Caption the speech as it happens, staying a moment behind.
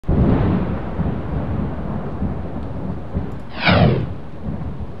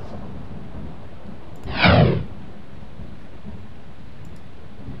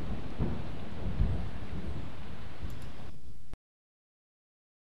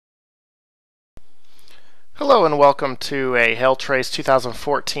Hello and welcome to a Hail Trace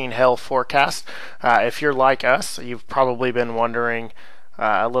 2014 hail forecast. If you're like us, you've probably been wondering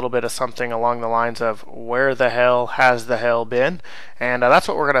a little bit of something along the lines of where the hell has the hail been? And that's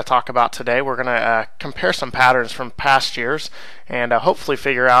what we're going to talk about today. We're going to compare some patterns from past years and hopefully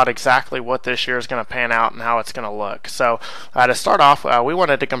figure out exactly what this year is going to pan out and how it's going to look. So to start off, we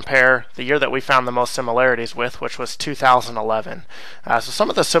wanted to compare the year that we found the most similarities with, which was 2011. So some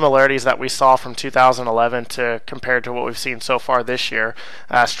of the similarities that we saw from 2011 compared to what we've seen so far this year: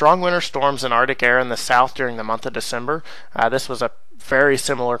 strong winter storms in Arctic air in the south during the month of December. This was a very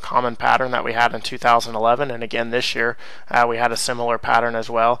similar common pattern that we had in 2011, and again this year we had a similar pattern as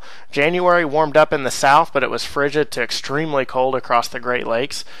well. January warmed up in the south, but it was frigid to extremely cold across the Great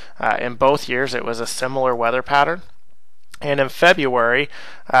Lakes. In both years it was a similar weather pattern. And in February,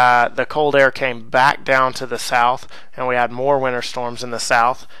 the cold air came back down to the south, and we had more winter storms in the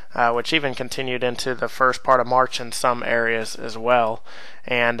south, which even continued into the first part of March in some areas as well.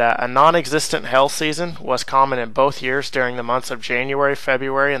 And a non-existent hail season was common in both years during the months of January,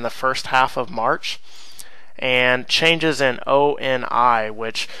 February, and the first half of March. And changes in ONI,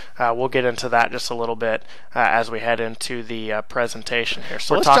 which we'll get into that just a little bit as we head into the presentation here.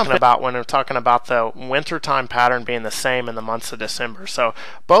 So when we're talking about the wintertime pattern being the same in the months of December. So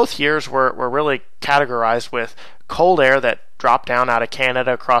both years were really categorized with cold air that dropped down out of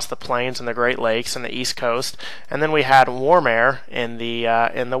Canada across the plains and the Great Lakes and the East Coast, and then we had warm air in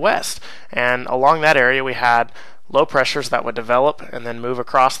the west. And along that area we had low pressures that would develop and then move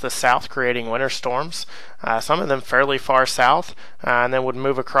across the south, creating winter storms, some of them fairly far south, and then would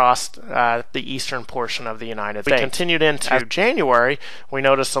move across the eastern portion of the United States. We continued into January. We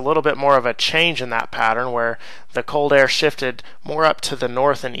noticed a little bit more of a change in that pattern where the cold air shifted more up to the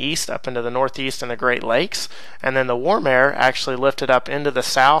north and east, up into the northeast and the Great Lakes, and then the warm air actually lifted up into the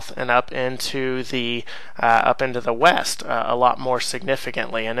south and up into the west a lot more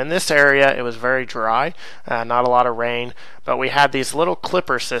significantly. And in this area it was very dry, not a lot of rain, but we had these little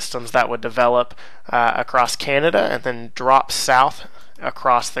clipper systems that would develop across Canada and then drop south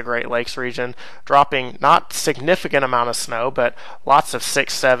across the Great Lakes region, dropping not significant amount of snow, but lots of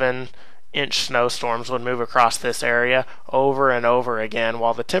 6-7-inch snowstorms would move across this area over and over again,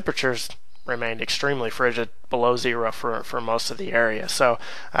 while the temperatures remained extremely frigid, below zero for most of the area. So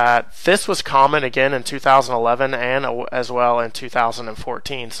this was common again in 2011 and as well in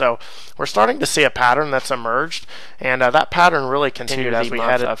 2014. So we're starting to see a pattern that's emerged, and that pattern really continued as we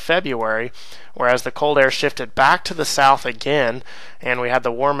headed into February, whereas the cold air shifted back to the south again, and we had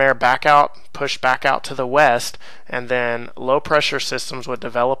the warm air pushed back out to the west, and then low pressure systems would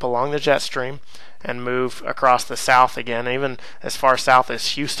develop along the jet stream and move across the south again. Even as far south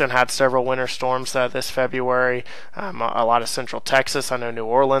as Houston had several winter storms this February. A lot of central Texas. I know New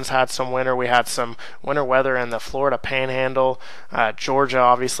Orleans had some winter. We had some winter weather in the Florida Panhandle. Georgia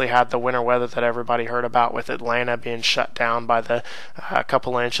obviously had the winter weather that everybody heard about, with Atlanta being shut down by the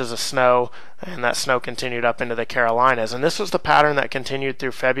couple of inches of snow, and that snow continued up into the Carolinas. And this was the pattern that continued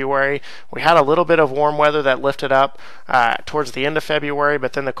through February. We had a little bit of warm weather that lifted up towards the end of February,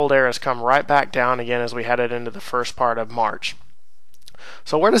 but then the cold air has come right back down again as we headed into the first part of March.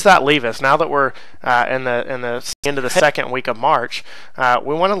 So where does that leave us? Now that we're in the end of the second week of March,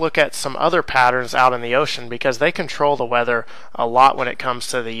 we want to look at some other patterns out in the ocean, because they control the weather a lot when it comes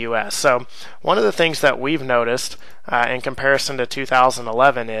to the U.S. So one of the things that we've noticed in comparison to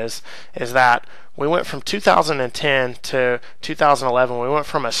 2011 is that we went from 2010 to 2011, we went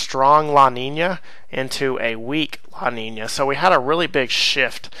from a strong La Nina into a weak La Nina. So we had a really big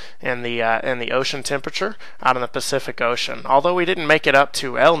shift in the ocean temperature out in the Pacific Ocean. Although we didn't make it up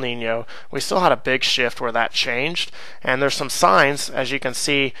to El Nino, we still had a big shift where that changed. And there's some signs, as you can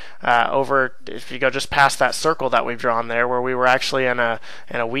see over, if you go just past that circle that we've drawn there, where we were actually in a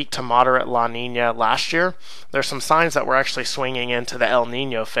weak to moderate La Nina last year. There's some signs that we're actually swinging into the El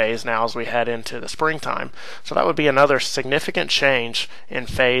Nino phase now as we head into the springtime. So that would be another significant change in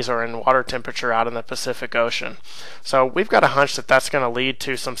phase or in water temperature out in the Pacific Ocean. So we've got a hunch that that's going to lead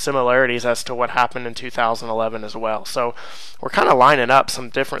to some similarities as to what happened in 2011 as well. So we're kind of lining up some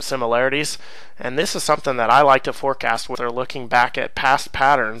different similarities, and this is something that I like to forecast, where they're looking back at past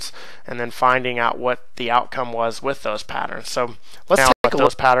patterns and then finding out what the outcome was with those patterns. So let's take a look at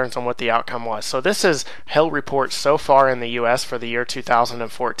those patterns and what the outcome was. So this is hail reports so far in the U.S. for the year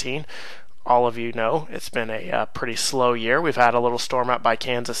 2014. All of you know it's been a pretty slow year. We've had a little storm up by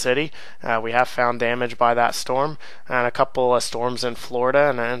Kansas City. We have found damage by that storm, and a couple of storms in Florida,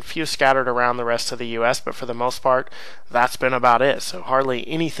 and a few scattered around the rest of the U.S., but for the most part, that's been about it. So hardly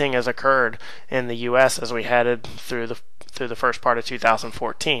anything has occurred in the U.S. as we headed through the first part of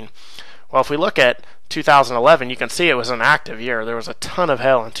 2014. Well, if we look at 2011, you can see it was an active year. There was a ton of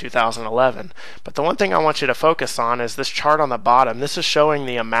hail in 2011. But the one thing I want you to focus on is this chart on the bottom. This is showing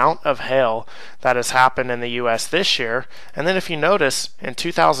the amount of hail that has happened in the U.S. this year. And then if you notice, in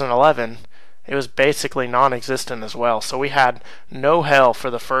 2011, it was basically non-existent as well. So we had no hail for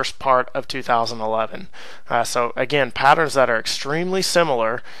the first part of 2011. So again, patterns that are extremely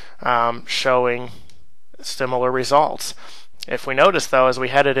similar, showing similar results. If we notice, though, as we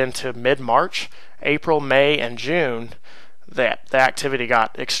headed into mid-March, April, May, and June, the activity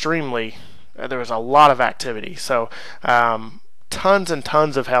got extremely, there was a lot of activity. So tons and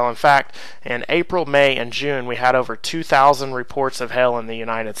tons of hail. In fact, in April, May, and June, we had over 2,000 reports of hail in the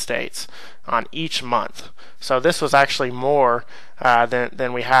United States on each month. So this was actually more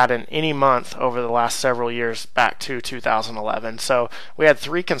than we had in any month over the last several years back to 2011. So we had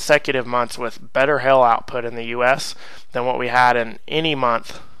 3 consecutive months with better hail output in the U.S. than what we had in any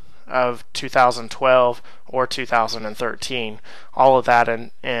month of 2012 or 2013. All of that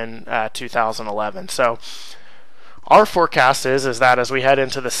in 2011. So our forecast is that as we head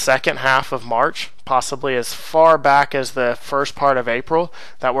into the second half of March, possibly as far back as the first part of April,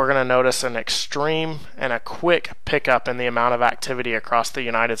 that we're going to notice an extreme and a quick pickup in the amount of activity across the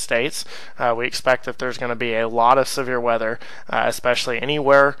United States. We expect that there's going to be a lot of severe weather, especially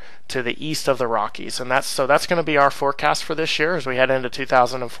anywhere to the east of the Rockies. And that's going to be our forecast for this year as we head into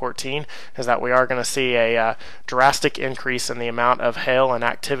 2014, is that we are going to see a drastic increase in the amount of hail and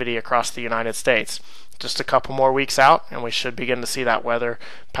activity across the United States. Just a couple more weeks out, and we should begin to see that weather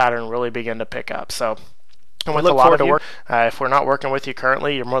pattern really begin to pick up. So, and with a lot of work, if we're not working with you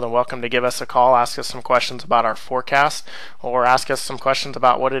currently, you're more than welcome to give us a call, ask us some questions about our forecast, or ask us some questions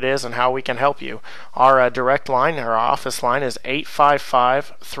about what it is and how we can help you. Our direct line, our office line, is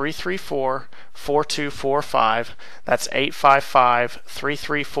 855-334-4245. That's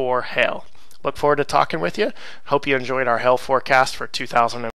 855-334-HAIL. Look forward to talking with you. Hope you enjoyed our hail forecast for 2014.